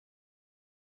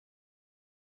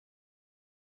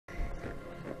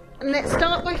And let's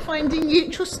start by finding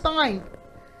neutral spine.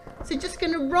 So just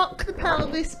going to rock the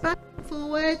pelvis back and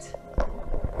forward.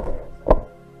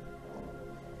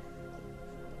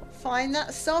 Find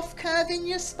that soft curve in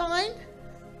your spine.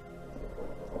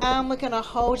 And we're going to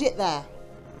hold it there.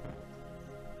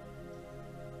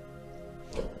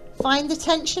 Find the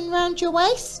tension around your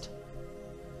waist.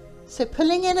 So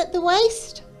pulling in at the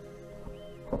waist.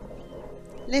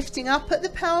 Lifting up at the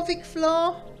pelvic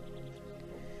floor.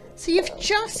 So you've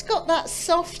just got that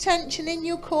soft tension in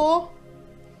your core.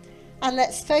 And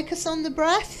let's focus on the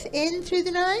breath. In through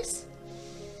the nose.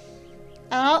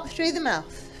 Out through the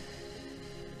mouth.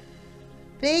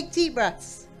 Big deep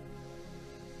breaths.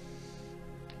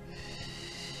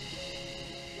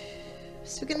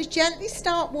 So we're going to gently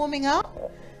start warming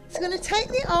up. So we're going to take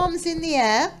the arms in the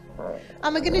air.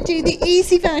 And we're going to do the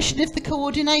easy version of the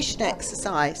coordination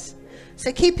exercise.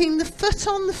 So keeping the foot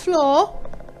on the floor.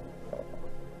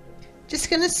 Just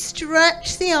going to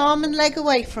stretch the arm and leg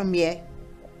away from you.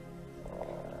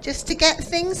 Just to get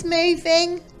things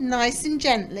moving nice and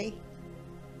gently.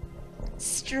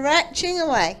 Stretching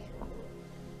away.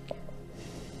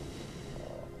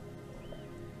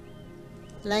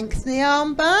 Lengthen the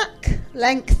arm back,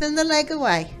 lengthen the leg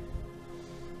away.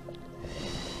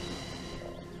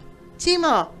 2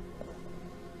 more.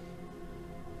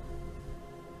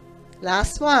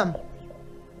 Last one.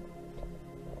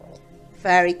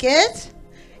 Very good.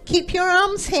 Keep your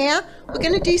arms here. We're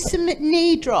going to do some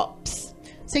knee drops.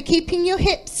 So keeping your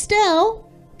hips still,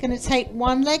 going to take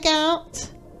one leg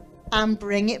out and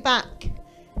bring it back.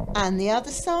 And the other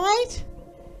side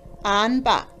and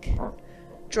back.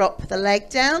 Drop the leg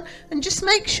down and just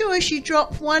make sure as you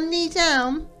drop one knee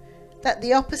down that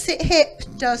the opposite hip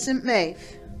doesn't move.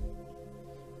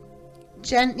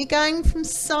 Gently going from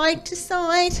side to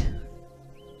side.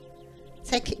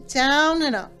 Take it down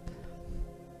and up.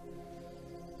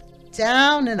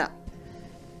 Down and up.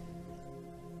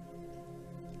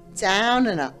 Down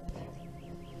and up.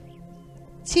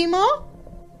 2 more.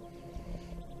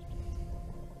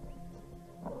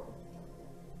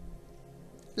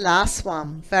 Last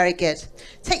one. Very good.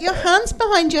 Take your hands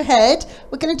behind your head.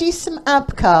 We're going to do some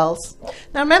ab curls.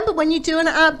 Now remember, when you do an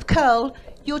ab curl,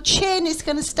 your chin is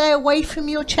going to stay away from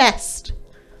your chest.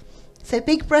 So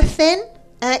big breath in.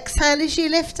 Exhale as you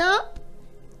lift up.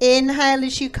 Inhale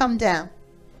as you come down.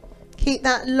 Keep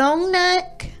that long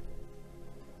neck.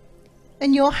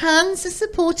 And your hands are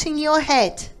supporting your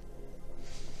head.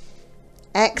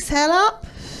 Exhale up.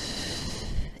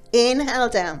 Inhale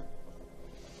down.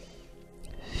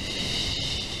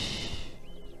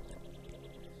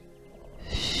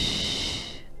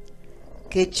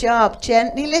 Good job.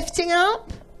 Gently lifting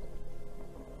up.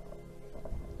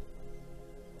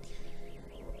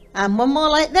 And one more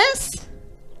like this.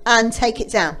 And take it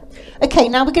down. Okay,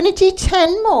 now we're going to do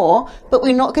 10 more, but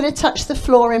we're not going to touch the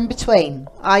floor in between.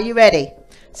 Are you ready?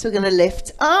 So we're going to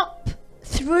lift up,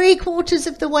 3/4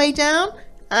 of the way down,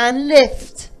 and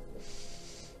lift.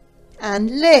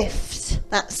 And lift.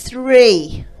 That's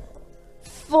 3,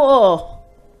 4,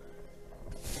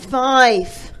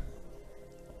 5,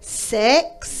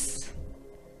 6,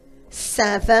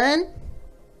 7,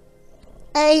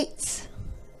 8,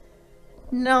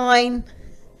 9,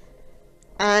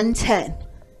 and 10.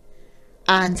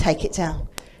 And take it down.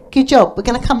 Good job. We're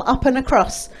going to come up and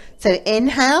across. So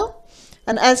inhale,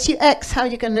 and as you exhale,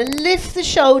 you're going to lift the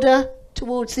shoulder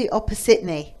towards the opposite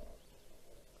knee.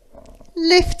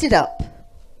 Lift it up.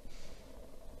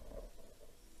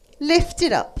 Lift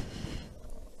it up.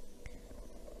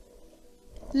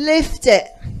 Lift it.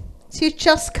 So you're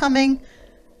just coming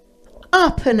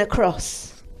up and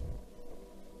across.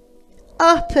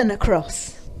 Up and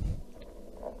across.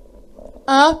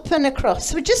 Up and across.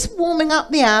 So we're just warming up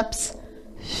the abs.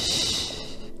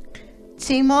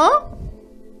 2 more.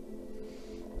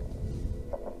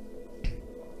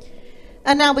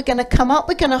 And now we're going to come up.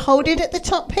 We're going to hold it at the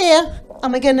top here.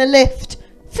 And we're going to lift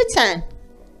for 10,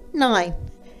 9,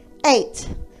 8,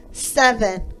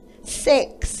 7,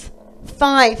 6,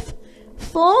 5,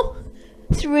 4,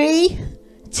 3,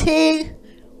 2,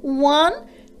 1.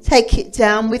 Take it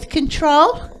down with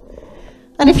control.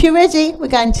 And if you're ready, we're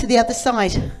going to the other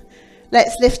side.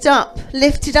 Let's lift up.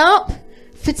 Lift it up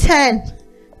for 10,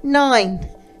 9,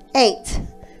 8,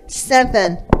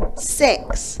 7,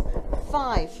 6,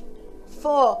 5,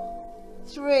 4,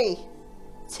 3,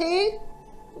 2,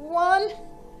 1.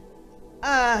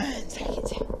 And take it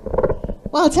down.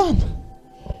 Well done.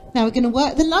 Now we're going to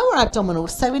work the lower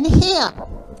abdominals. So in here.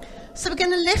 So we're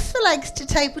going to lift the legs to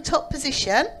tabletop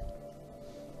position.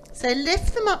 So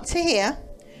lift them up to here.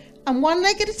 And one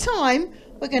leg at a time,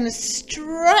 we're going to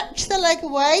stretch the leg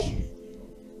away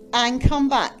and come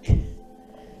back.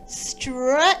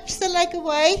 Stretch the leg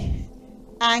away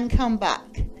and come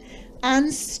back.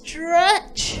 And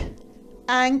stretch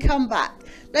and come back.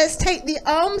 Let's take the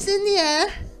arms in the air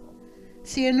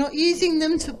so you're not using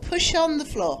them to push on the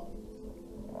floor.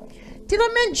 Did I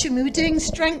mention we were doing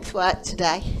strength work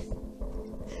today?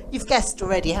 You've guessed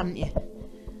already, haven't you?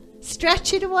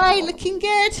 Stretch it away, looking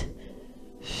good.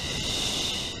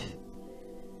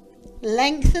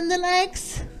 Lengthen the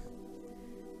legs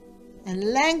and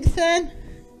lengthen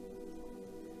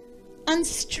and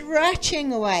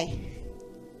stretching away.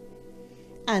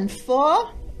 And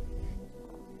 4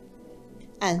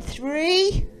 and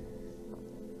 3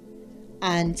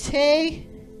 and 2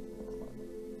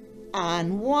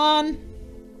 and 1,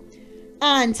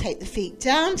 and take the feet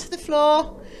down to the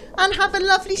floor and have a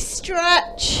lovely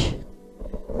stretch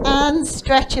and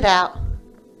stretch it out.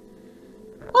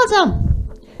 Well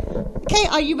done. Okay,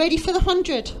 are you ready for the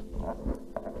 100?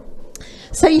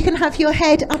 So you can have your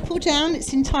head up or down,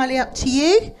 it's entirely up to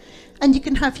you, and you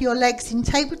can have your legs in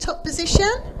tabletop position,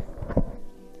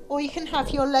 or you can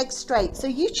have your legs straight. So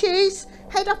you choose,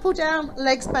 head up or down,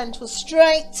 legs bent or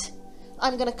straight.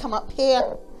 I'm going to come up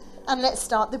here and let's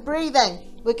start the breathing.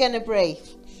 We're going to breathe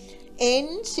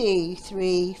in 2,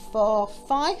 3, 4,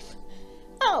 5,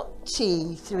 out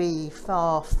 2, 3,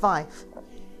 4, 5,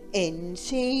 in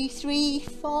 2, 3,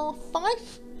 4,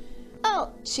 5,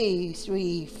 out 2,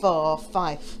 3, 4,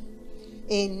 5,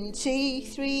 in 2,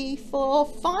 3, 4,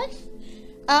 5,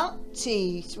 out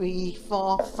 2, 3,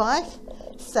 4, 5,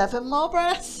 7 more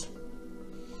breaths.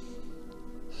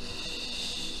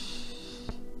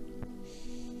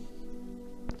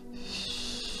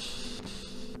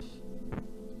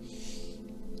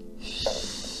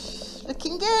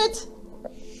 Looking good.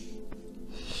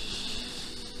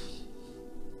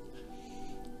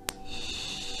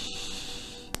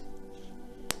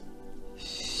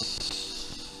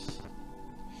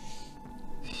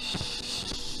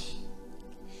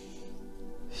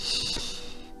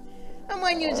 And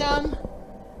when you're done,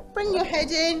 bring your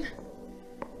head in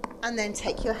and then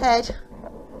take your head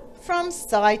from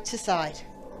side to side.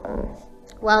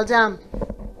 Well done.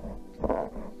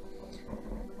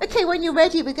 Okay, when you're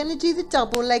ready, we're going to do the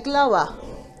double leg lower.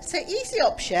 So easy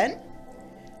option.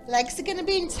 Legs are going to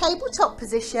be in tabletop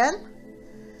position.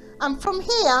 And from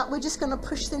here, we're just going to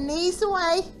push the knees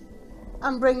away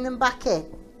and bring them back in.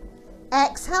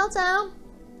 Exhale down,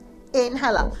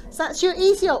 inhale up. So that's your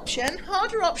easy option.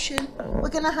 Harder option, we're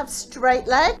going to have straight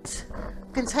legs.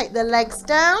 We can take the legs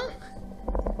down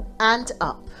and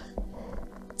up.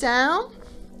 Down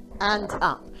and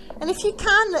up. And if you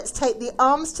can, let's take the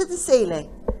arms to the ceiling.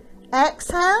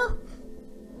 Exhale,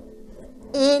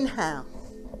 inhale.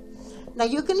 Now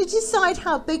you're going to decide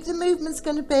how big the movement's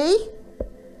going to be,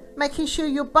 making sure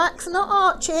your back's not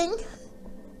arching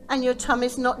and your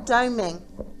tummy's not doming.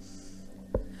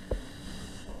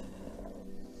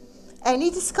 Any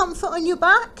discomfort on your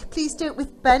back, please do it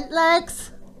with bent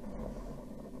legs.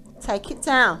 Take it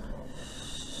down.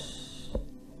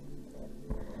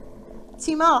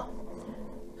 2 more.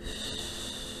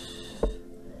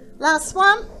 Last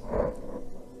one.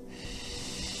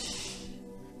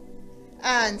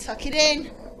 And tuck it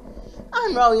in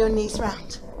and roll your knees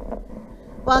round.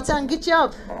 Well done, good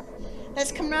job.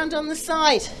 Let's come round on the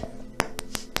side.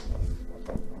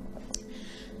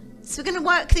 So we're going to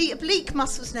work the oblique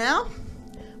muscles now.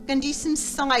 We're going to do some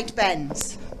side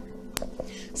bends.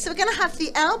 So we're going to have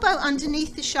the elbow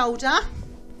underneath the shoulder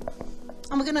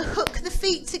and we're going to hook the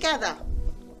feet together.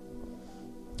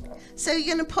 So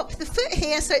you're going to pop the foot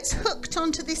here so it's hooked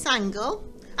onto this ankle.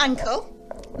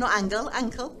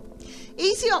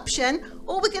 Easy option.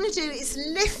 All we're going to do is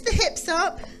lift the hips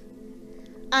up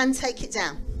and take it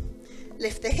down.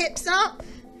 Lift the hips up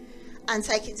and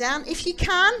take it down. If you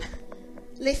can,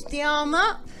 lift the arm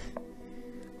up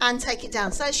and take it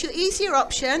down. So that's your easier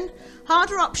option.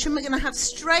 Harder option, we're going to have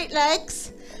straight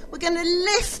legs. We're going to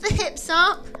lift the hips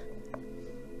up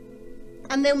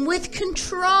and then with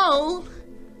control,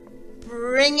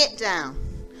 bring it down.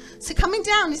 So coming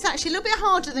down is actually a little bit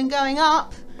harder than going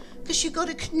up because you've got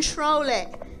to control it.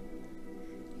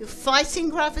 You're fighting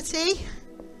gravity.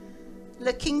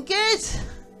 Looking good.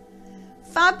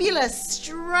 Fabulous.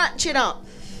 Stretch it up.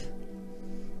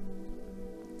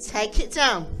 Take it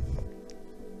down.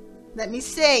 Let me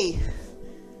see.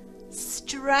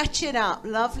 Stretch it up.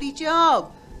 Lovely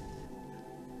job.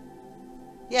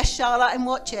 Yes, Charlotte, I'm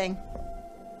watching.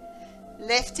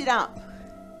 Lift it up.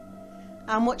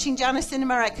 I'm watching Janice in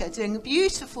America doing a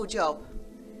beautiful job.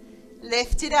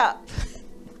 Lift it up.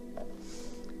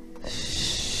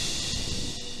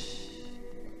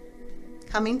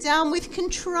 Coming down with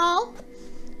control.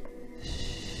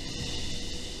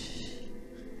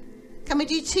 we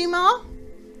do 2 more?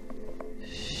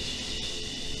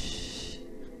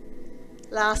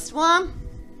 Last one.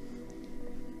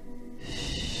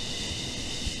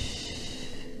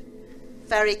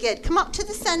 Very good. Come up to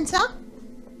the center.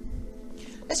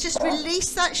 Let's just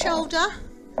release that shoulder.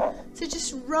 So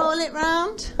just roll it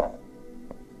round.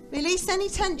 Release any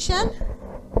tension.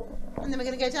 And then we're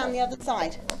going to go down the other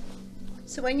side.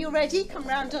 So when you're ready, come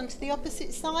round onto the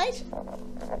opposite side.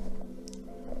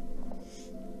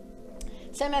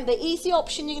 So remember, easy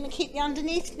option, you're going to keep the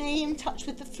underneath knee in touch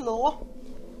with the floor.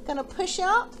 Going to push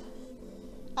up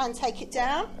and take it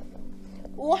down.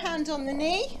 Or hand on the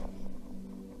knee.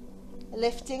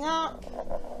 Lifting up.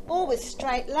 Or with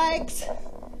straight legs.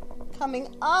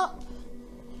 Coming up.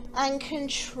 And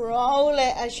control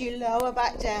it as you lower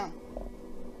back down.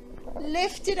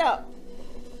 Lift it up.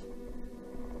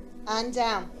 And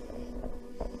down.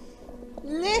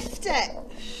 Lift it.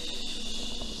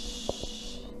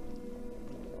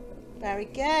 Very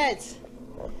good.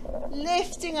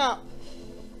 Lifting up.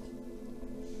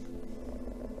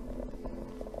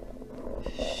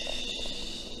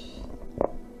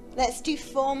 Let's do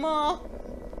 4 more.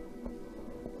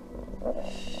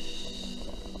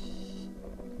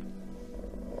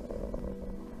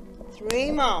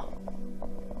 Three more.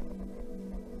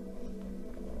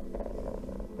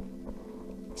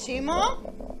 2 more.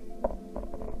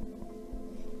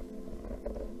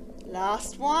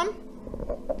 Last one.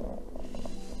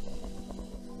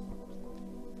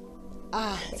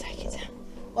 Take it down.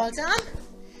 Well done.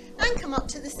 And come up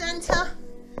to the center.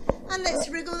 And let's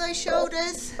wriggle those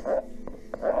shoulders.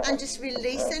 And just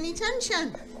release any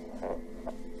tension.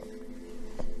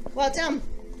 Well done.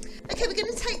 Okay, we're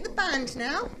going to take the band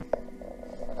now.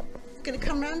 We're going to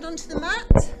come round onto the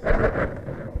mat.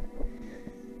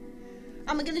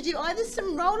 And we're going to do either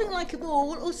some rolling like a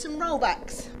ball or some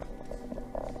rollbacks.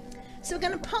 So we're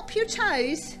going to pop your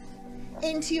toes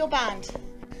into your band.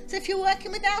 So if you're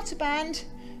working without a band,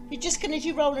 you're just going to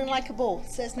do rolling like a ball,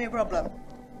 so there's no problem.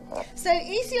 So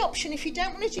easy option, if you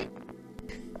don't want to do,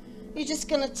 you're just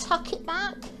going to tuck it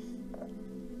back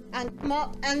and come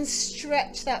up and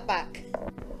stretch that back.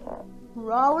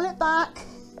 Roll it back,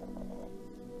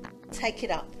 take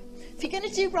it up. If you're going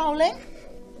to do rolling,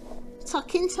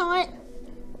 tuck in tight,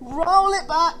 roll it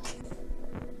back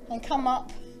and come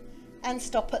up and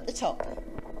stop at the top.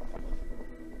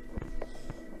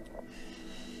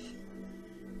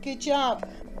 Good job.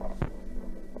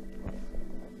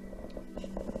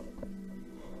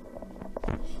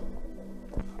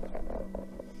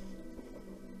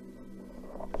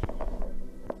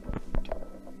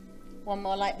 One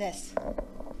more like this.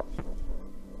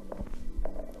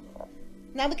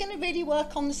 Now we're going to really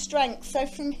work on the strength. So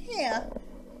from here,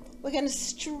 we're going to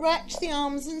stretch the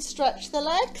arms and stretch the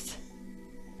legs.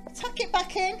 Tuck it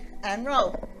back in and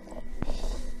roll.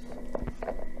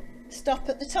 Stop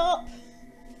at the top.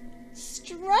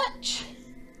 Stretch.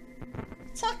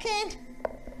 Tuck in.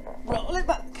 Roll it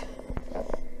back.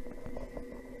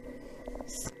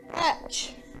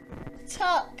 Stretch.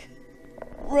 Tuck.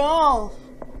 Roll.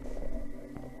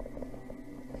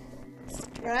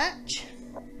 Stretch.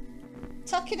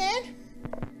 Tuck it in.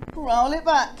 Roll it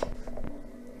back.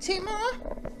 2 more.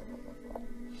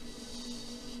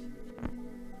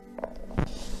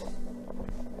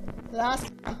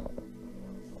 Last one.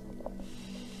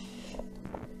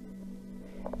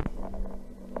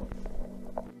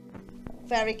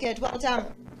 Very good, well done.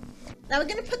 Now we're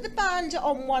going to put the band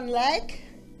on one leg.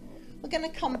 We're going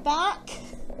to come back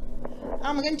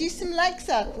and we're going to do some leg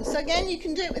circles. So again, you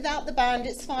can do it without the band,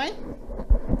 it's fine.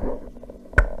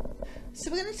 So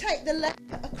we're going to take the leg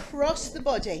across the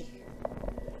body.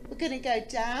 We're going to go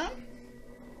down,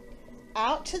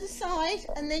 out to the side,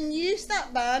 and then use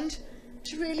that band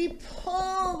to really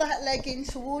pull that leg in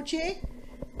towards you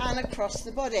and across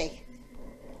the body.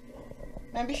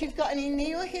 Remember, if you've got any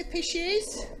knee or hip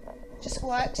issues, just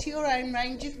work to your own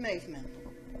range of movement.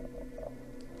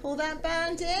 Pull that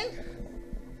band in,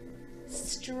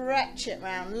 stretch it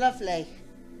round, lovely.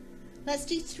 Let's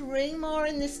do 3 more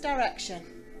in this direction.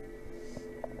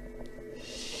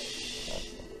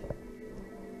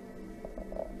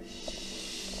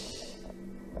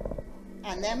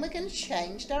 And then we're going to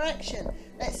change direction.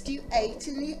 Let's do 8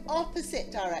 in the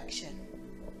opposite direction.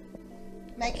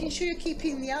 Making sure you're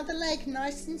keeping the other leg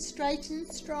nice and straight and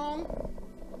strong.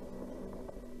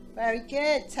 Very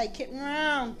good. Take it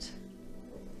round.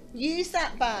 Use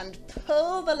that band.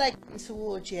 Pull the leg in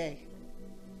towards you.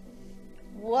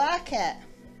 Work it.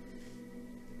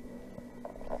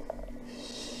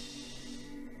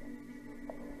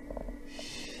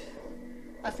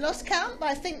 I've lost count, but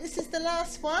I think this is the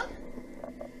last one.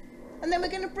 And then we're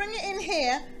going to bring it in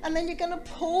here, and then you're going to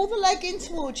pull the leg in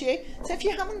towards you. So if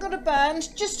you haven't got a band,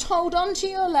 just hold on to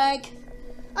your leg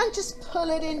and just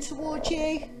pull it in towards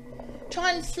you.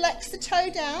 Try and flex the toe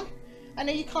down. I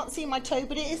know you can't see my toe,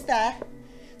 but it is there.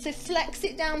 So flex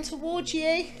it down towards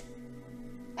you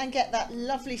and get that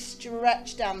lovely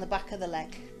stretch down the back of the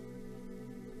leg.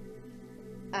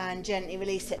 And gently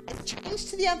release it. Let's change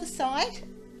to the other side.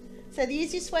 So the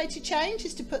easiest way to change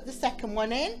is to put the second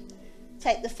one in.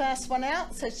 Take the first one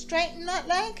out, so straighten that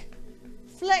leg,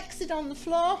 flex it on the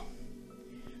floor,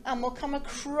 and we'll come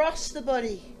across the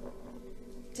body,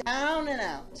 down and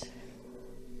out.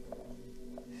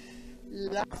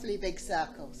 Lovely big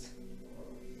circles.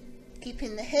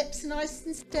 Keeping the hips nice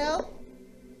and still,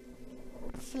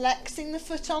 flexing the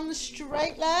foot on the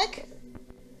straight leg.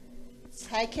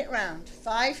 Take it round,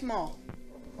 5 more.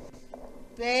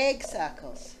 Big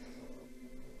circles.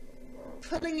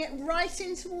 Pulling it right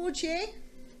in towards you.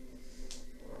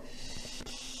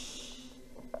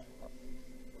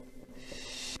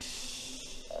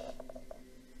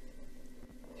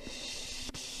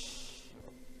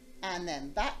 And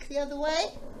then back the other way.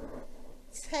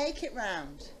 Take it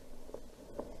round.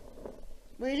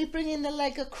 Really bringing the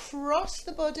leg across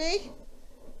the body.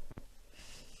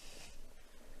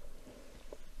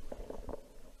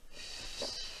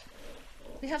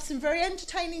 We have some very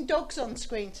entertaining dogs on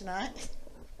screen tonight.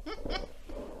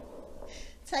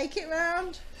 Take it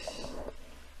round.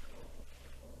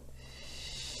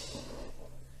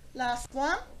 Last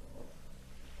one.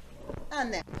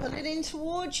 And then pull it in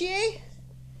towards you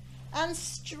and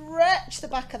stretch the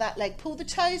back of that leg. Pull the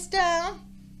toes down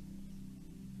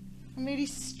and really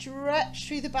stretch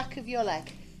through the back of your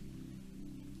leg.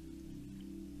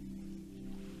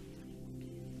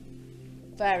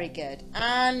 Very good.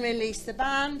 And release the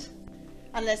band.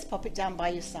 And let's pop it down by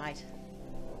your side.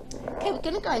 Okay, we're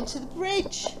going to go into the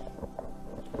bridge.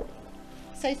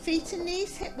 So feet and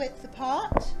knees hip width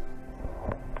apart.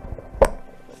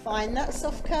 Find that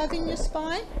soft curve in your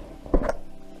spine.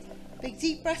 Big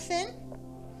deep breath in.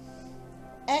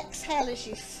 Exhale as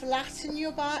you flatten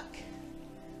your back.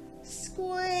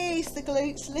 Squeeze the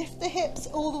glutes, lift the hips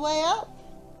all the way up.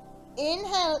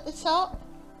 Inhale at the top.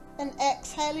 And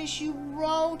exhale as you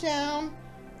roll down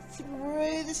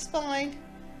through the spine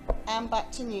and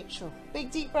back to neutral. Big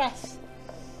deep breath.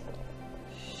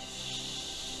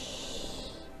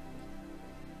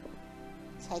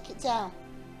 Take it down.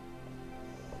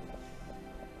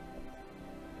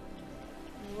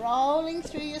 Rolling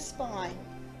through your spine.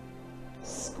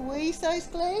 Squeeze those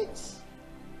glutes.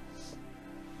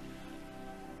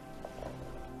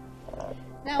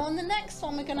 Now on the next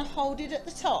one, we're going to hold it at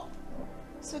the top.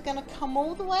 So we're going to come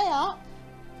all the way up.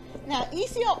 Now,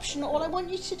 easy option, all I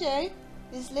want you to do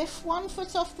is lift one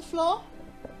foot off the floor,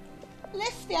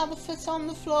 lift the other foot on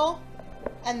the floor,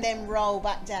 and then roll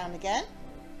back down again.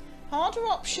 Harder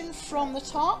option from the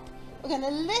top. We're going to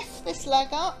lift this leg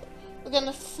up. We're going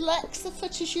to flex the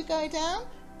foot as you go down,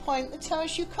 point the toe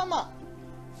as you come up.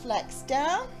 Flex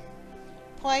down,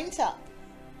 point up,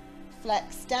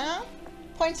 flex down,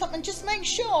 point up, and just make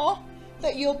sure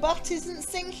that your butt isn't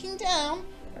sinking down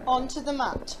onto the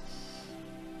mat.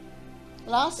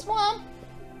 Last one.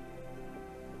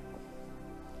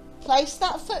 Place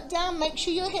that foot down, make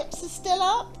sure your hips are still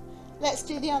up. Let's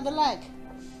do the other leg.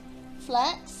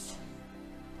 Flex,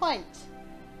 point,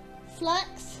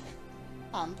 flex,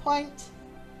 and point,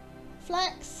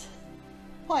 flex,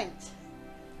 point,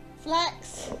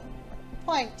 flex,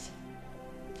 point.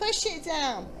 Push it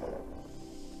down.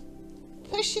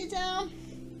 Push it down.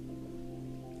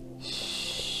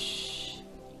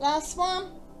 Last one.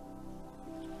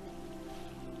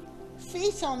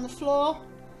 Feet on the floor,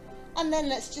 and then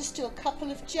let's just do a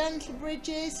couple of gentle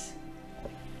bridges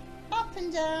up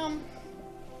and down,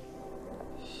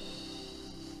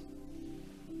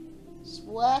 just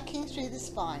working through the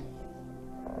spine.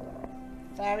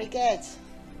 Very good.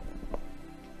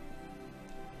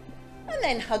 And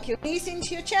then hug your knees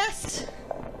into your chest,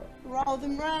 roll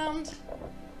them round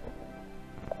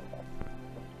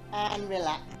and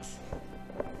relax.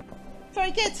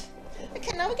 Very good.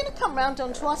 Okay, now we're going to come round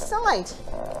onto our side.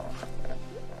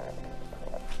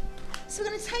 So we're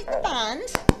going to take the band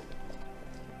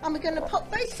and we're going to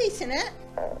pop both feet in it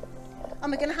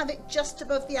and we're going to have it just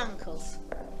above the ankles.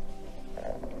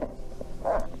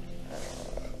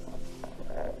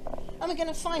 And we're going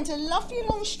to find a lovely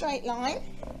long straight line.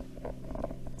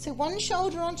 So one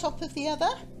shoulder on top of the other,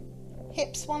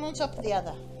 hips one on top of the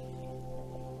other.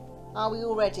 Are we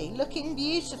all ready? Looking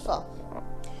beautiful.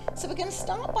 So we're going to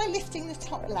start by lifting the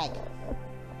top leg.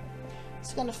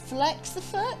 So we're going to flex the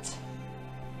foot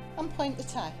and point the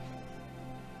toe.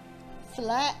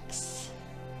 flex,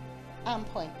 and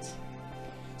point.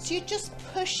 So you're just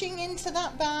pushing into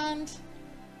that band.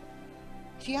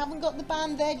 If you haven't got the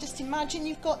band there, just imagine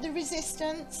you've got the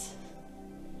resistance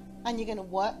and you're going to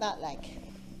work that leg.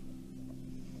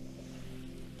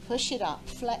 Push it up,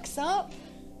 flex up,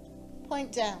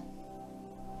 point down,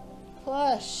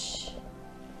 push,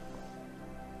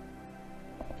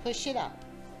 push it up,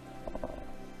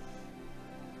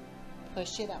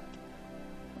 push it up.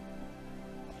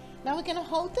 Now we're going to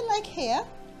hold the leg here,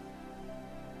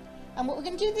 and what we're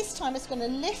going to do this time is going to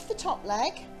lift the top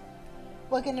leg.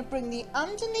 We're going to bring the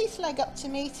underneath leg up to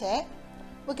meet it.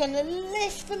 We're going to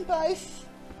lift them both,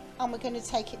 and we're going to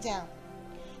take it down.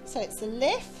 So it's a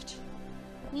lift,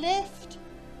 lift,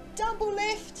 double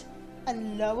lift,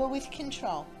 and lower with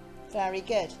control. Very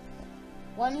good.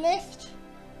 One lift,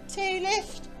 two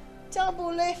lift,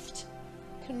 double lift,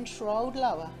 controlled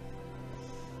lower.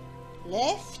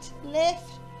 Lift,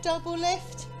 lift, double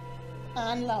lift,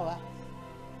 and lower.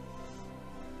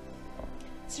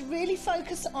 So really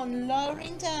focus on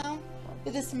lowering down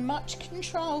with as much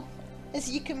control as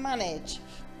you can manage.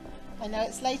 I know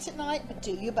it's late at night, but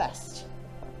do your best.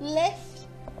 Lift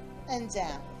and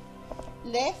down.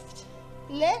 Lift,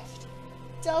 lift,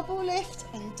 double lift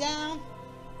and down.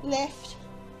 Lift,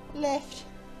 lift,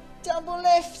 double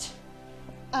lift,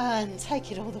 and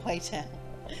take it all the way down.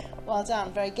 Well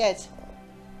done, very good.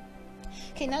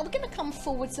 Okay, now we're going to come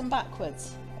forwards and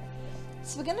backwards.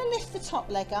 So we're going to lift the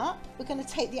top leg up, we're going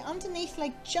to take the underneath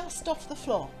leg just off the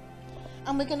floor,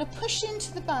 and we're going to push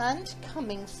into the band,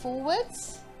 coming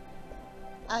forwards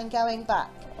and going back.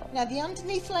 Now the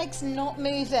underneath leg's not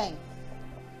moving,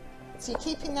 so you're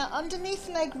keeping that underneath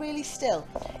leg really still.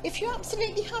 If you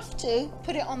absolutely have to,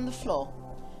 put it on the floor,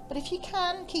 but if you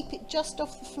can, keep it just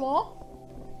off the floor.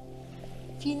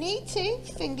 If you need to,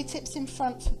 fingertips in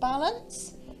front for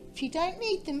balance. If you don't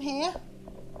need them here,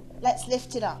 let's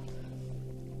lift it up.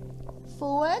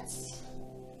 Forwards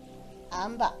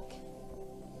and back,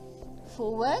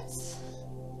 forwards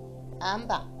and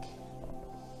back,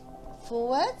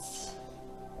 forwards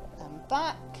and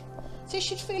back. So you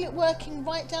should feel it working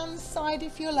right down the side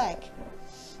of your leg.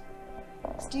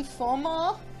 Let's do 4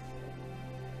 more,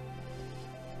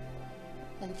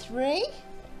 and 3,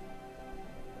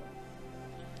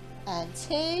 and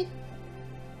 2,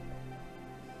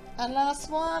 and last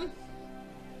one.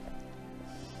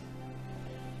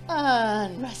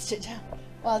 And rest it down.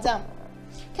 Well done.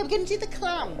 Okay, we're going to do the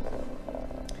clam.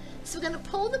 So we're going to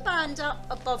pull the band up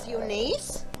above your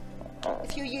knees.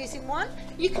 If you're using one,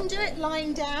 you can do it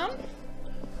lying down,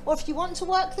 or if you want to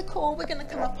work the core, we're going to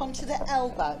come up onto the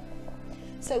elbow.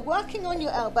 So working on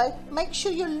your elbow, make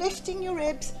sure you're lifting your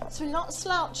ribs so we're not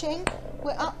slouching.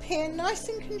 We're up here nice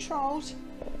and controlled,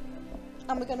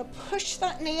 and we're going to push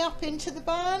that knee up into the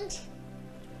band,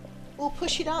 or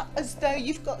push it up as though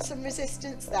you've got some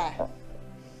resistance there.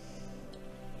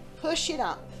 Push it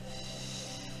up.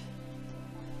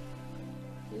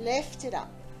 Lift it up.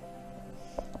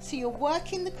 So you're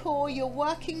working the core, you're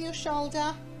working your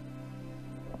shoulder.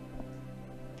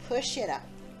 Push it up.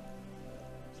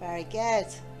 Very good.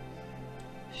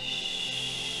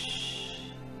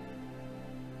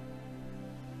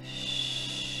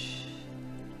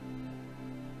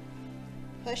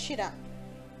 Push it up.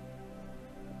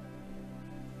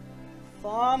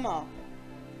 4 more.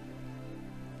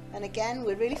 And again,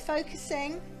 we're really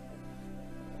focusing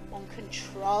on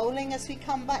controlling as we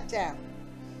come back down,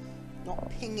 not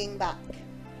pinging back.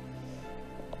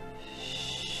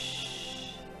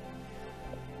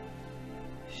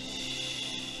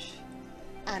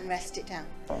 And rest it down.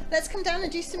 Let's come down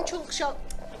and do some chalk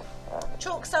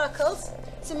circles.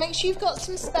 So make sure you've got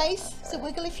some space, so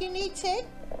wiggle if you need to.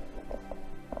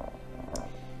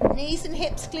 Knees and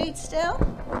hips glued still.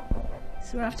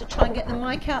 So we'll have to try and get the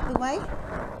mic out of the way.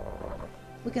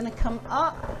 We're going to come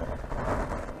up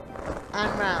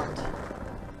and round.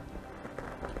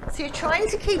 So you're trying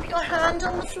to keep your hand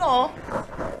on the floor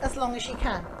as long as you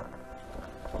can.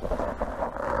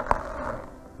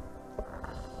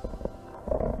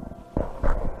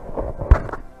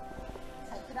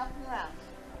 Take it up and round.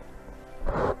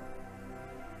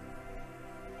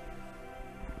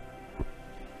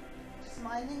 Just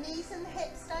mind the knees and the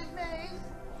hips don't move.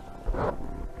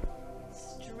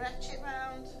 Stretch it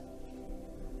round.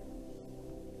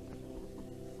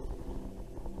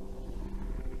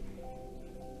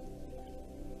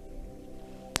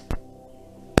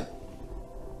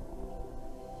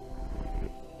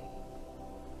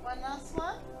 One last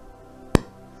one.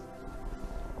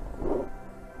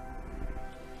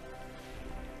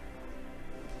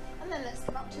 And then let's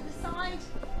come up to the side.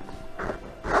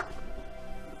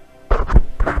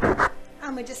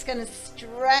 And we're we're just going to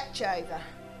stretch over.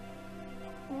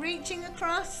 Reaching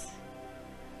across,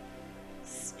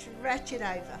 stretch it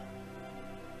over.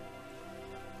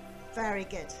 Very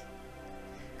good.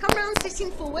 Come round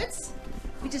sitting forwards.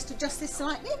 We just adjust this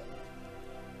slightly.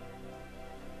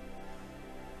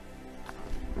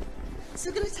 So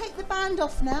we're going to take the band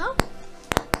off now.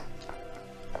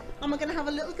 And we're going to have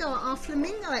a little go at our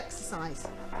flamingo exercise,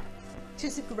 which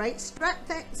is a great stretch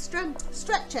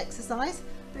exercise,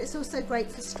 but it's also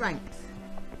great for strength.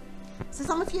 So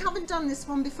some of you haven't done this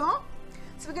one before.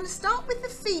 So we're going to start with the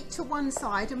feet to one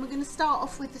side and we're going to start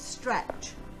off with the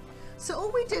stretch. So all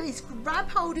we do is grab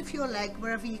hold of your leg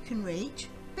wherever you can reach.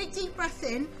 Big deep breath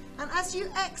in, and as you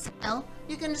exhale,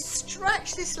 you're going to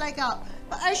stretch this leg up.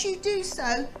 But as you do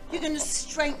so, you're going to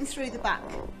straighten through the back.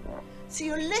 So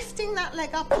you're lifting that leg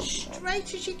up as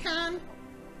straight as you can,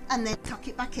 and then tuck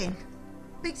it back in.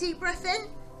 Big deep breath in,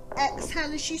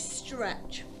 exhale as you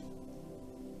stretch.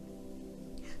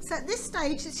 So at this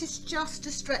stage, this is just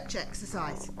a stretch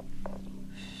exercise.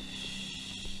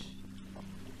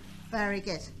 Very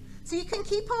good. So you can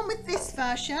keep on with this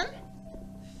version.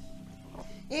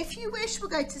 If you wish, we'll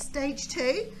go to stage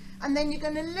 2, and then you're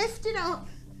going to lift it up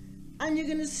and you're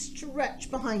going to stretch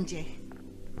behind you.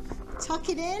 Tuck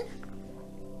it in,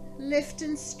 lift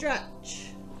and stretch.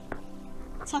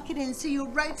 Tuck it in, so you're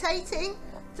rotating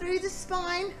through the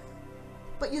spine,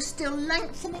 but you're still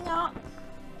lengthening up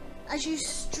as you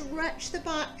stretch the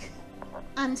back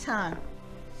and turn.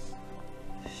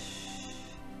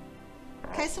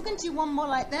 Okay, so we're going to do one more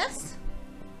like this.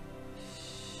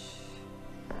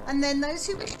 And then those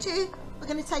who wish to, we're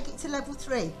going to take it to level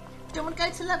 3. If you don't want to go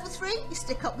to level 3, you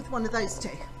stick up with one of those two.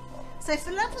 So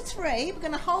for level 3, we're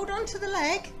going to hold on to the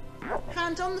leg,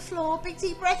 hand on the floor, big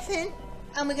deep breath in,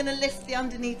 and we're going to lift the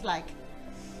underneath leg.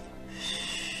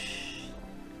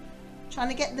 Trying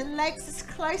to get the legs as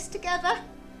close together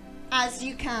as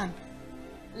you can.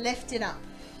 Lift it up.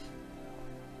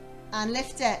 And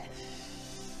lift it.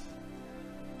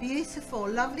 Beautiful,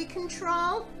 lovely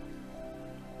control.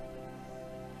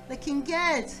 Looking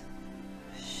good.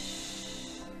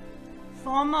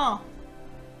 4 more.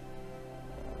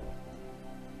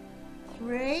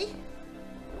 3,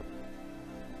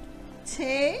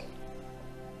 2,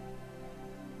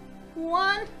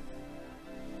 1,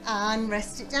 and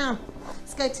rest it down.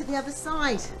 Let's go to the other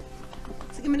side.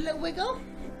 So give me a little wiggle.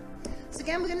 So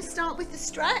again, we're going to start with the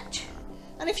stretch,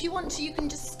 and if you want to, you can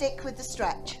just stick with the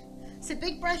stretch. So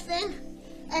big breath in,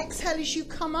 exhale as you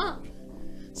come up,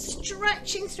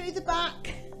 stretching through the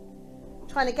back,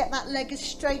 trying to get that leg as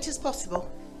straight as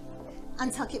possible,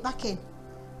 and tuck it back in.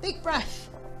 Big breath,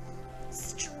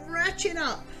 stretch it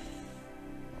up,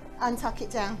 and tuck it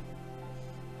down.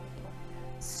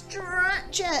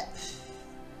 Stretch it.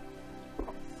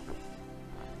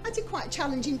 I did quite a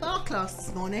challenging bar class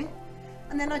this morning,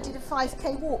 and then I did a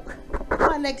 5k walk.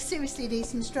 My legs seriously need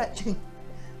some stretching.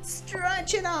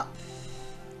 Stretch it up.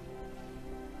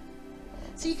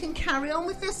 So you can carry on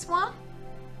with this one.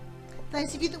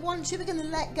 Those of you that want to, we're going to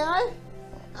let go,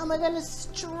 and we're going to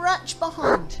stretch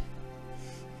behind.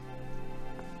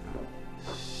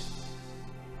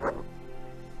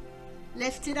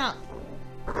 Lift it up.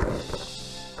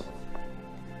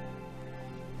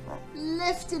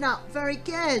 Lift it up, very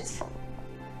good. So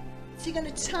you're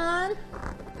going to turn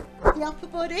the upper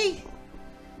body,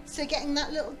 so getting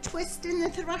that little twist in the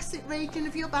thoracic region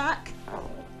of your back.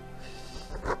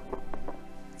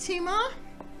 2 more.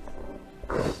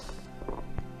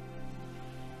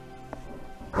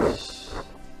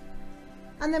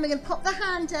 And then we're going to pop the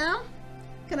hand down,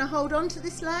 going to hold on to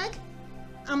this leg,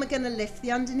 and we're going to lift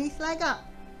the underneath leg up.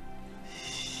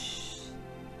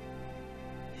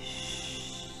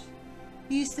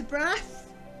 Use the breath,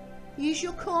 use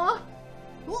your core.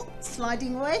 Ooh,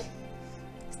 sliding away.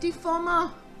 Let's do 4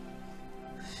 more.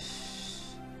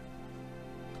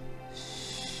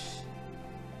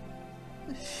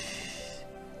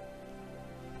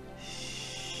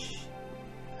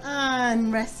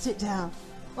 And rest it down.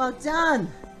 Well done.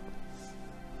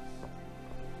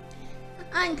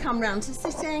 And come round to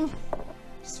sitting.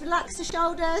 Just relax the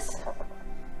shoulders,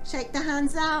 shake the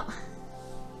hands out,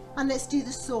 and let's do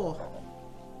the saw.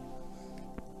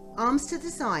 Arms to the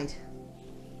side.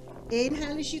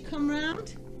 Inhale as you come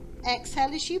round,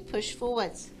 exhale as you push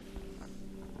forwards.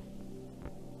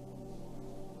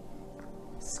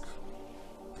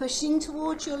 Pushing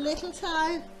towards your little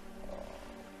toe,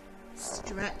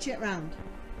 stretch it round.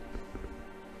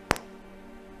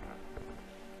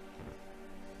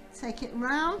 Take it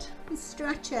round and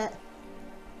stretch it.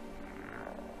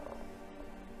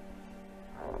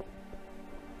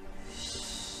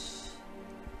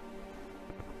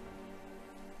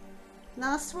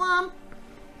 Last one.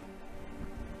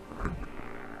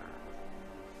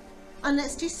 And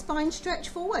let's do spine stretch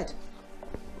forward.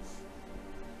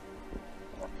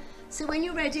 So when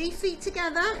you're ready, feet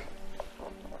together,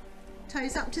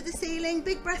 toes up to the ceiling,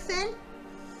 big breath in.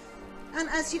 And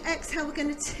as you exhale, we're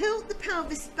going to tilt the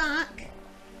pelvis back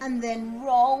and then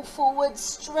roll forward,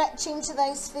 stretching to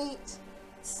those feet.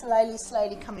 Slowly,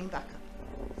 slowly coming back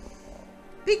up.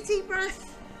 Big deep breath.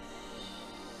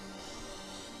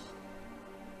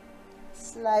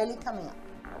 Slowly coming up.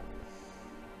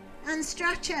 And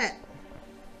stretch it.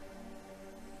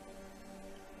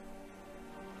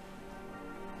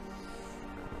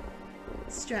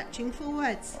 Stretching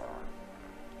forwards.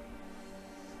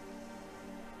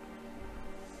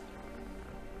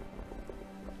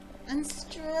 And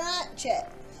stretch it.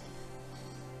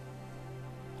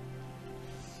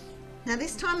 Now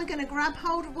this time we're going to grab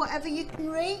hold of whatever you can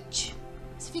reach.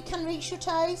 So if you can reach your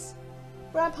toes,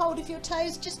 grab hold of your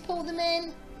toes, just pull them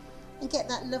in and get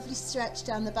that lovely stretch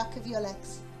down the back of your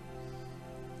legs.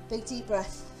 Big deep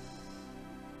breath.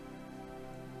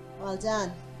 Well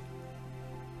done.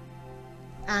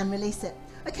 And release it.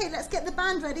 Okay, let's get the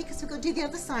band ready because we've got to do the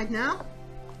other side now.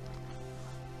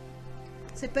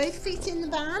 So both feet in the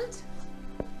band,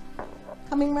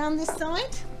 coming round this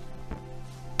side.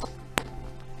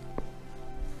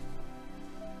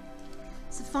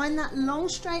 So find that long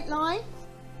straight line.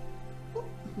 Ooh,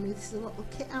 move this little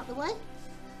kit out of the way.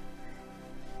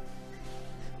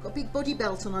 Got a big body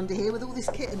belt on under here with all this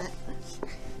kit in it.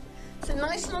 So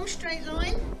nice long straight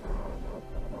line.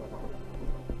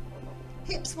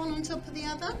 Hips one on top of the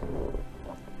other.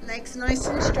 Legs nice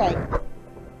and straight.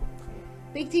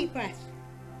 Big deep breath.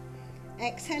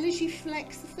 Exhale as you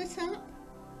flex the foot up.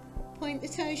 Point the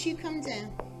toes, you come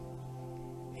down.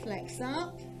 Flex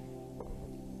up.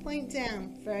 Point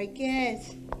down. Very good.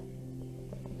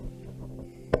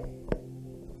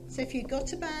 So if you've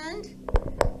got a band,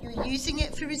 you're using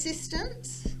it for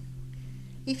resistance.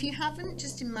 If you haven't,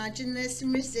 just imagine there's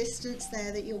some resistance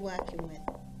there that you're working with.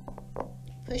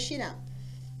 Push it up.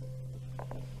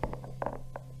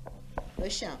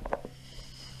 Push up.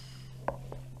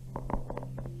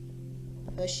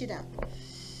 Push it up.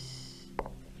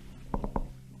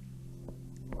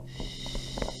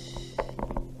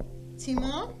 Two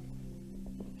more.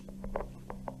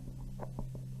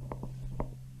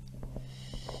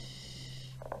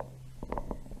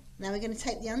 Now we're going to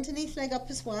take the underneath leg up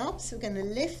as well. So we're going to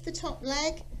lift the top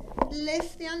leg,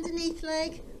 lift the underneath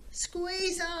leg,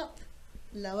 squeeze up,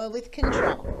 lower with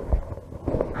control.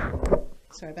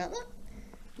 Sorry about that.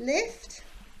 Lift,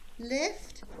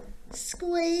 lift,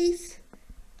 squeeze,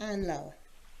 and lower.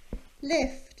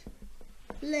 Lift,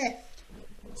 lift,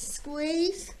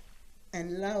 squeeze,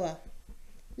 and lower.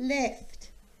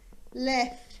 Lift,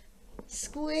 lift,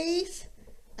 squeeze,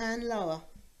 and lower.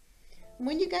 And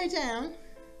when you go down,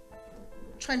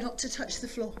 try not to touch the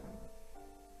floor.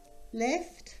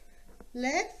 Lift,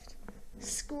 lift,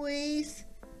 squeeze,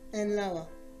 and lower.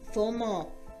 4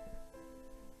 more.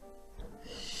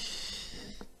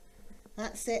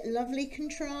 That's it, lovely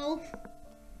control.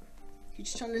 You're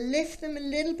just trying to lift them a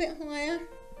little bit higher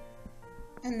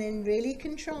and then really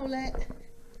control it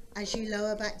as you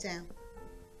lower back down.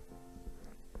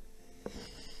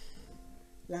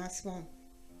 Last one.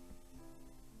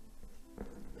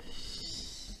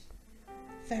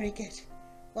 Very good.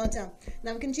 Well done.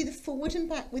 Now we're going to do the forward and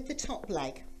back with the top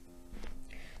leg.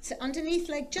 So underneath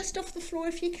leg just off the floor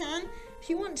if you can. If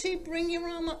you want to, bring your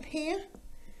arm up here.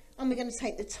 And we're going to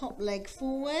take the top leg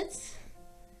forwards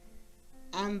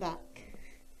and back.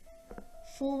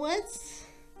 Forwards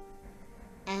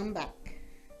and back.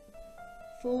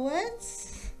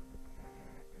 Forwards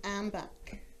and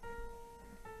back.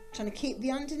 Trying to keep the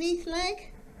underneath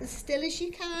leg as still as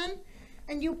you can.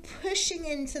 And you're pushing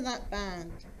into that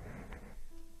band.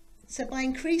 So by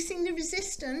increasing the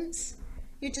resistance,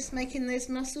 you're just making those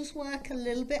muscles work a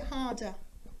little bit harder.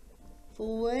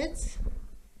 Forwards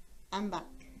and back.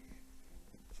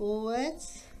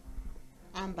 Forwards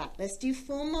and back. Let's do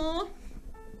 4 more.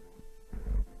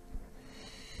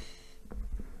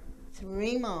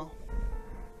 3 more.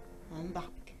 And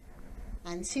back.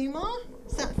 And 2 more.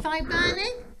 Is that thigh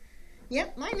burning?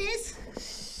 Yep, mine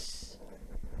is.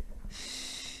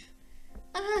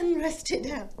 And rest it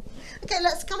down. Okay,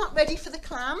 let's come up ready for the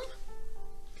clam.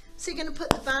 So you're going to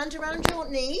put the band around your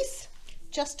knees,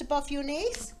 just above your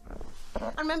knees.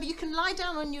 And remember, you can lie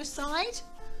down on your side.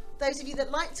 Those of you that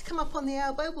like to come up on the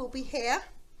elbow will be here.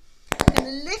 We're going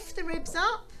to lift the ribs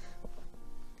up.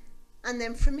 And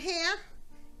then from here,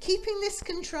 keeping this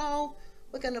control,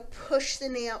 we're going to push the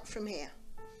knee up from here.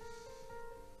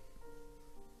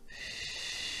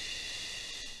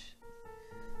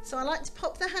 So I like to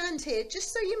pop the hand here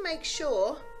just so you make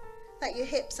sure that your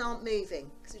hips aren't moving,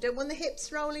 because we don't want the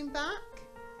hips rolling back.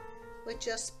 We're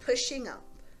just pushing up.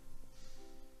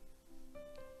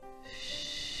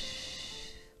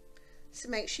 So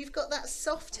make sure you've got that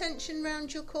soft tension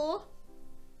around your core.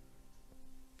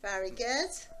 Very good.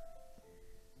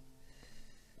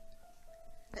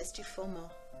 Let's do 4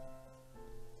 more.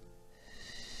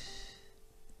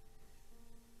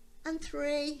 And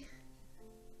 3.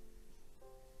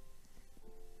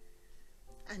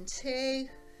 And 2.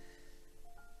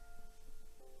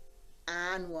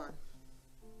 And 1.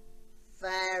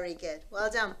 Very good.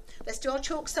 Well done. Let's do our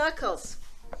chalk circles.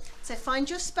 So find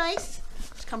your space.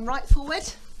 Just come right forward.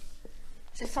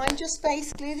 So find your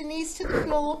space. Glue the knees to the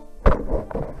floor.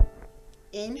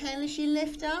 Inhale as you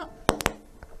lift up.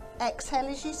 Exhale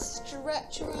as you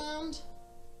stretch around.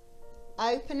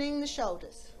 Opening the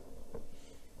shoulders.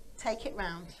 Take it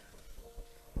round.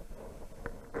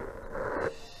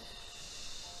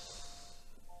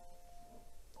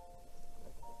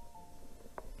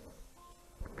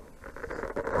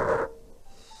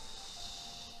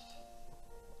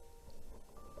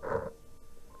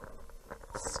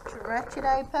 Stretch it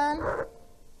open.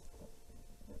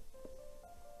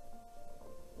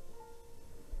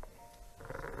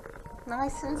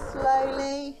 Nice and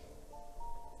slowly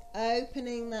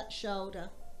opening that shoulder.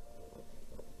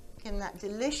 Getting that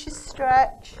delicious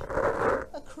stretch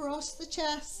across the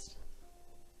chest,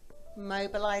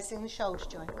 mobilizing the shoulder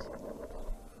joint.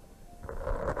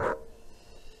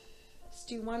 Let's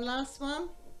do one last one.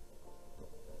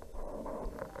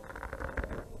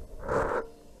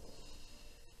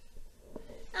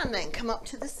 And then come up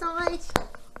to the side.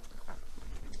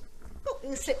 Oh, you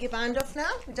can slip your band off now.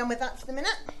 We're done with that for the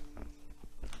minute.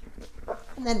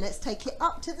 And then let's take it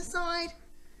up to the side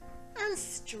and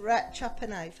stretch up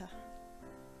and over.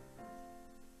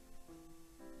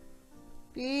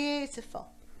 Beautiful.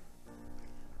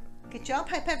 Good job.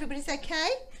 Hope everybody's okay.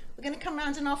 We're going to come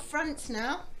round on our front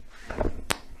now.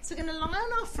 So we're going to lie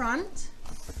on our front.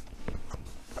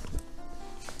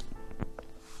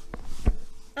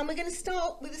 And we're going to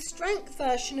start with a strength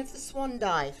version of the swan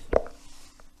dive.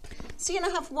 So you're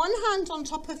going to have one hand on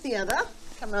top of the other.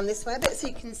 Come around this way a bit so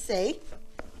you can see.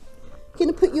 You're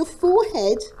going to put your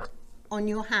forehead on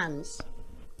your hands.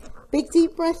 Big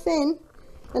deep breath in,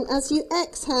 and as you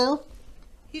exhale,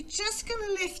 you're just going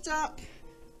to lift up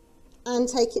and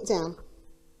take it down.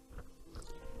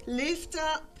 Lift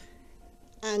up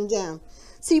and down.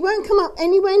 So you won't come up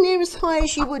anywhere near as high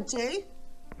as you would do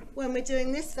when we're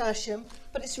doing this version,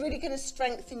 but it's really going to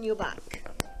strengthen your back.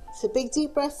 So big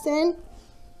deep breaths in,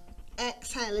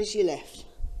 exhale as you lift.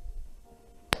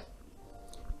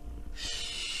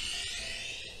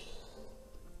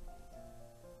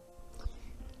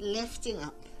 Lifting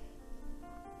up.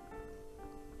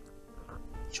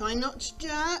 Try not to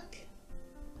jerk.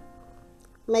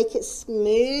 Make it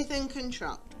smooth and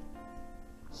controlled.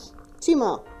 2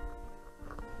 more.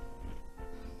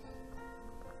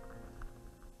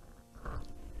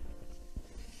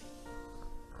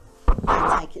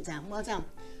 And take it down. Well done.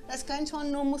 Let's go into our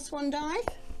normal swan dive.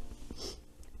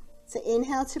 So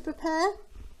inhale to prepare.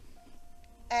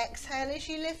 Exhale as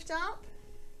you lift up.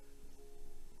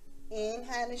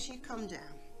 Inhale as you come down.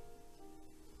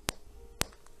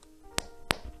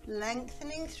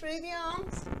 Lengthening through the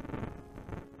arms.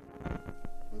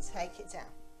 And take it down.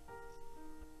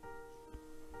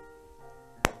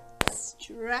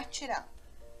 Stretch it up.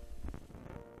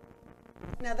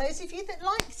 Now those of you that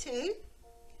like to,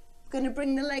 we're going to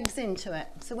bring the legs into it.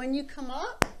 So when you come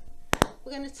up,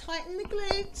 we're going to tighten the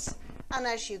glutes. And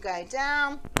as you go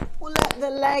down, we'll let the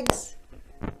legs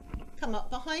come up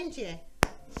behind you.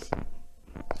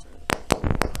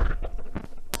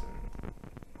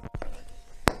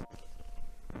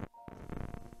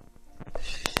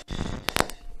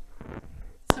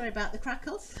 Sorry about the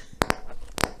crackles.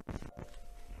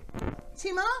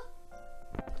 2 more.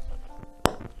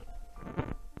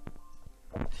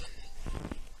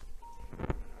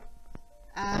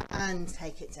 And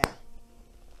take it down.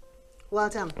 Well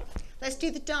done. Let's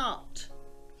do the dart.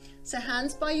 So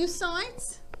hands by your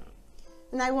sides.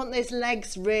 And I want those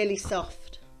legs really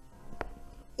soft.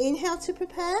 Inhale to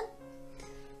prepare.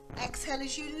 Exhale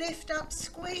as you lift up,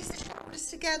 squeeze the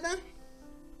shoulders together.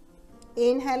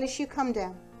 Inhale as you come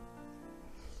down.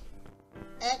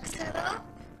 Exhale up.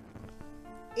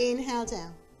 Inhale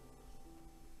down.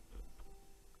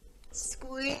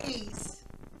 Squeeze.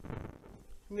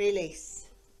 Release.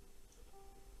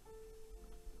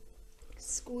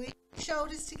 Squeeze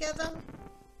shoulders together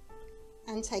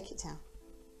and take it down.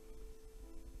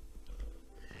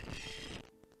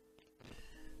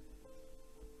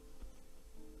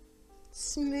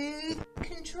 Smooth,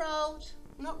 controlled,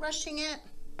 not rushing it.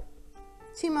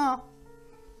 2 more.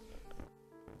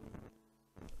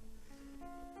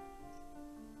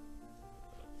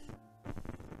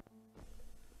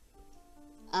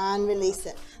 And release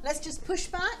it. Let's just push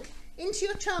back into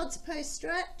your child's pose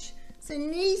stretch. So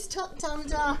knees tucked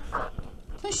under,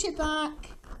 push it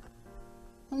back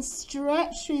and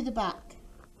stretch through the back.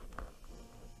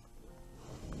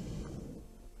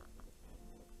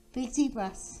 Big deep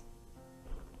breaths.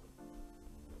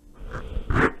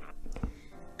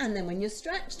 And then when you're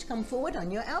stretched, come forward on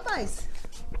your elbows.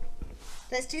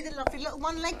 Let's do the lovely little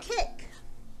one leg kick.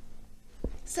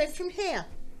 So from here,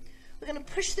 we're going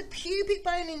to push the pubic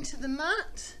bone into the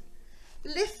mat,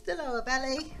 lift the lower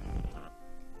belly,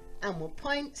 and we'll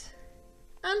point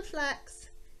and flex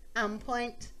and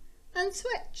point and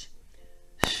switch.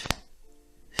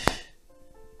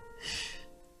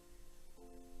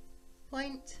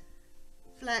 Point,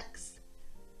 flex,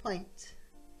 point.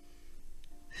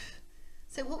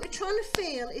 So what we're trying to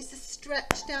feel is a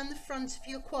stretch down the front of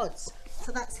your quads.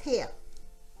 So that's here.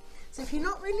 So if you're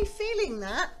not really feeling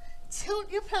that,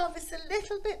 tilt your pelvis a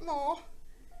little bit more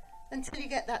until you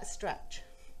get that stretch.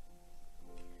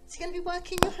 So you're going to be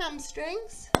working your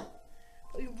hamstrings, but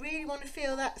we really want to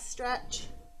feel that stretch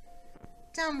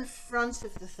down the front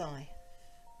of the thigh.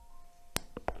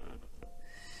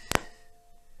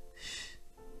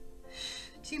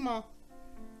 Two more.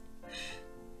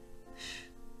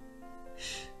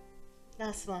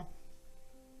 Last one.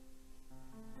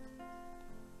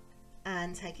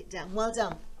 And take it down. Well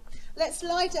done. Let's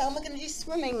lie down. We're going to do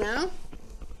swimming now.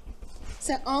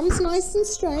 So arms nice and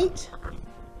straight.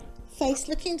 Face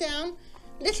looking down.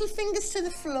 Little fingers to the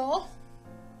floor.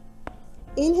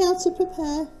 Inhale to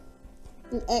prepare.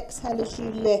 And exhale as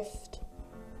you lift.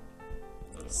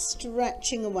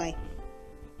 Stretching away.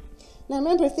 Now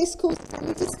remember, if this causes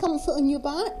any discomfort on your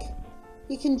back,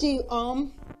 you can do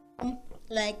arm,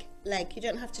 leg, leg. You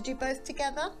don't have to do both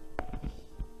together.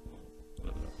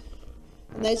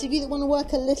 And those of you that want to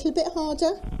work a little bit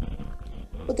harder,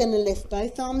 we're going to lift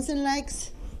both arms and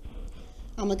legs.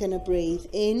 And we're going to breathe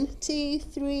in, 2,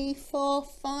 3, 4,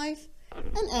 5.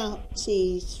 And out,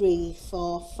 2, 3,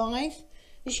 4, 5.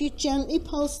 As you gently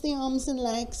pulse the arms and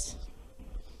legs.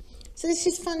 So this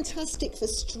is fantastic for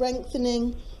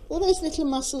strengthening all those little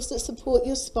muscles that support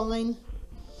your spine.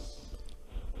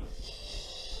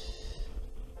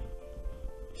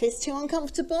 If it's too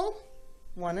uncomfortable,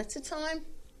 one at a time.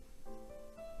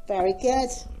 Very good.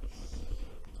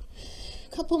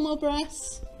 Couple more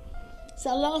breaths. It's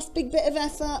our last big bit of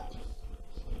effort.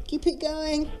 Keep it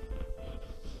going.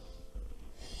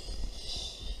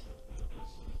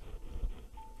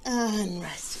 And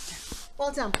rest it down.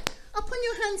 Well done. Up on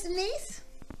your hands and knees.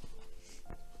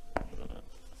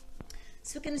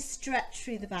 So we're going to stretch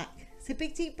through the back. So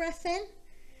big deep breath in.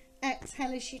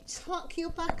 Exhale as you tuck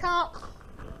your back up.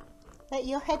 Let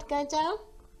your head go down.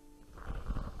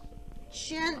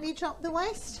 Gently drop the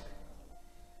waist.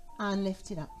 And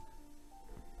lift it up.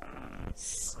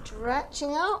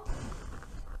 Stretching up.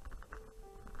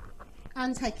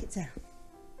 And take it down.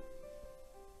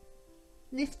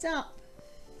 Lift up.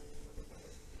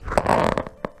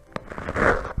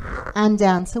 And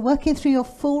down. So working through your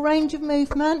full range of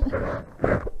movement.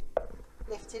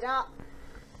 Lift it up.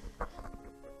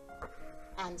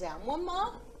 And down. One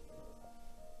more.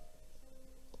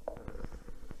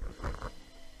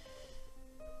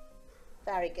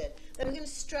 Very good. Then we're going to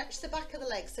stretch the back of the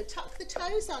legs. So tuck the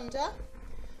toes under.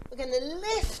 We're going to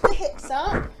lift the hips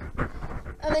up.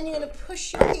 And then you're going to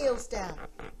push your heels down.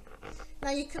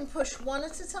 Now you can push one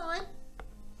at a time,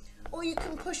 or you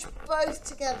can push both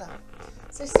together.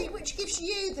 So see which gives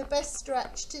you the best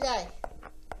stretch today.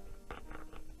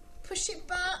 Push it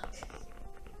back.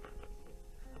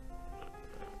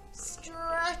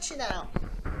 Stretch it out.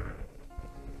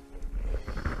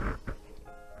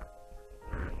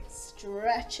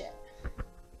 Stretch it.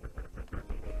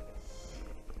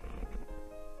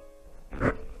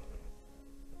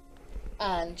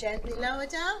 And gently lower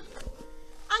down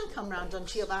and come round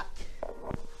onto your back.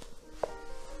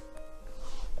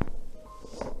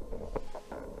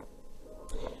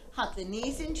 Hug the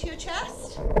knees into your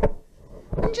chest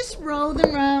and just roll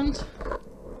them round.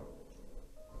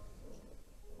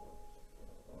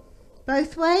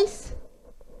 Both ways.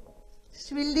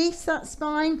 Just release that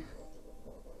spine.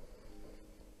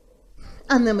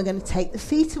 And then we're going to take the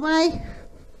feet away.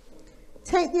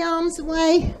 Take the arms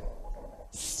away.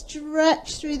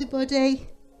 Stretch through the body.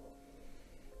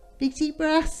 Big deep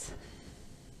breath.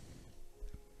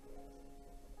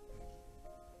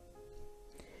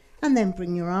 And then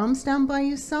bring your arms down by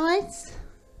your sides.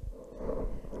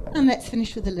 And let's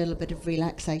finish with a little bit of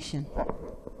relaxation.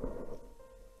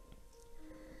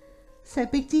 So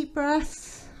big deep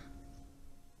breaths.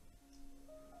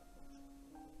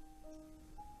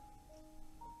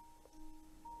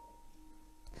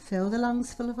 Fill the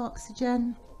lungs full of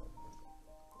oxygen.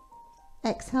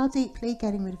 Exhale deeply,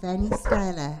 getting rid of any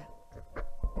stale air.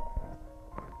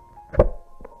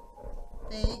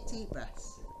 Big deep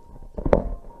breaths.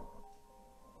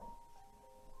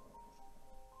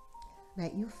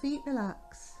 Let your feet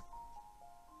relax.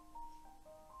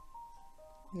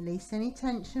 Release any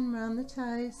tension around the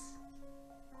toes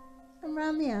and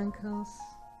around the ankles.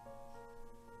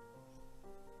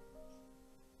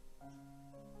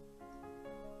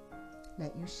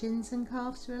 Let your shins and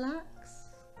calves relax.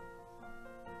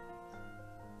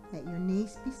 Let your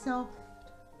knees be soft.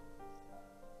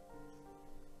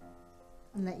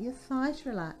 And let your thighs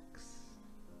relax.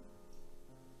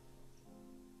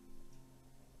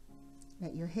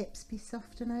 Let your hips be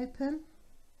soft and open.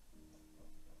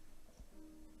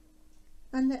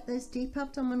 And let those deep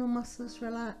abdominal muscles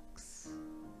relax.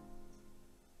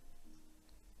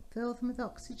 Fill them with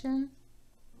oxygen.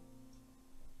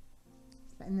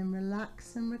 Letting them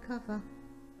relax and recover.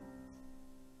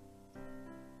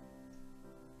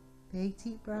 Big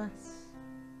deep breaths.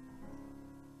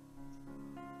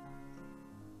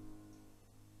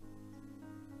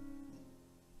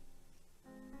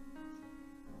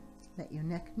 Let your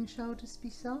neck and shoulders be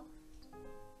soft.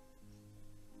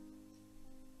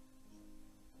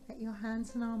 Let your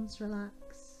hands and arms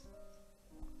relax.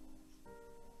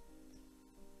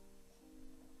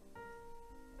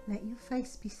 Let your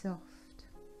face be soft.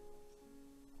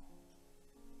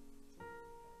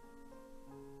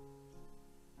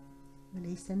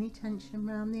 Release any tension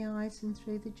around the eyes and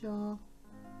through the jaw.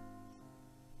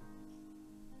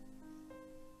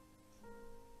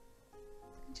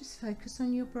 And just focus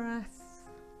on your breath.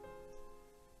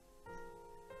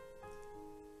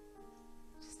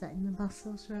 Just letting the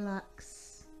muscles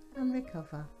relax and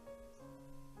recover.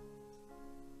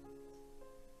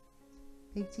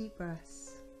 Big deep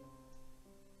breaths.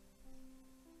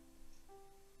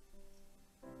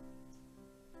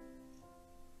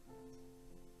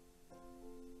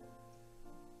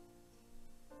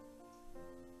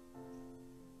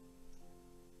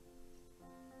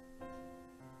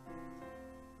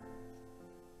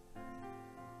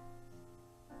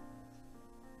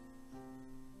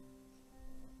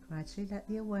 Gradually let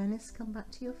the awareness come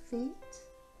back to your feet.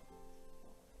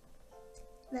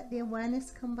 Let the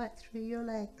awareness come back through your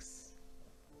legs,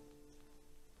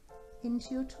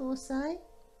 into your torso,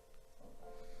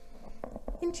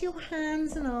 into your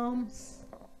hands and arms.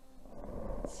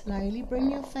 Slowly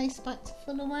bring your face back to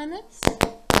full awareness.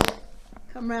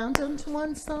 Come round onto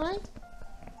one side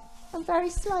and very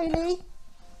slowly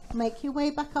make your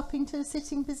way back up into a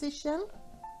sitting position.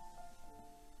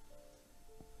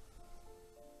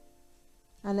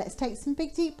 And let's take some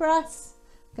big deep breaths.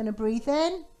 Going to breathe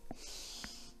in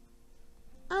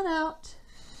and out.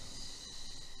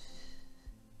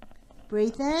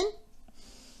 Breathe in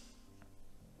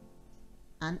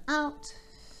and out.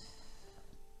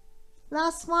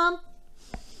 Last one.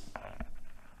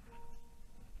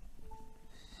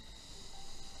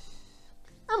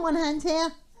 And one hand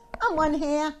here and one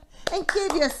here. And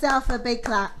give yourself a big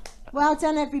clap. Well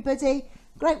done, everybody.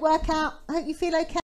 Great workout. I hope you feel okay.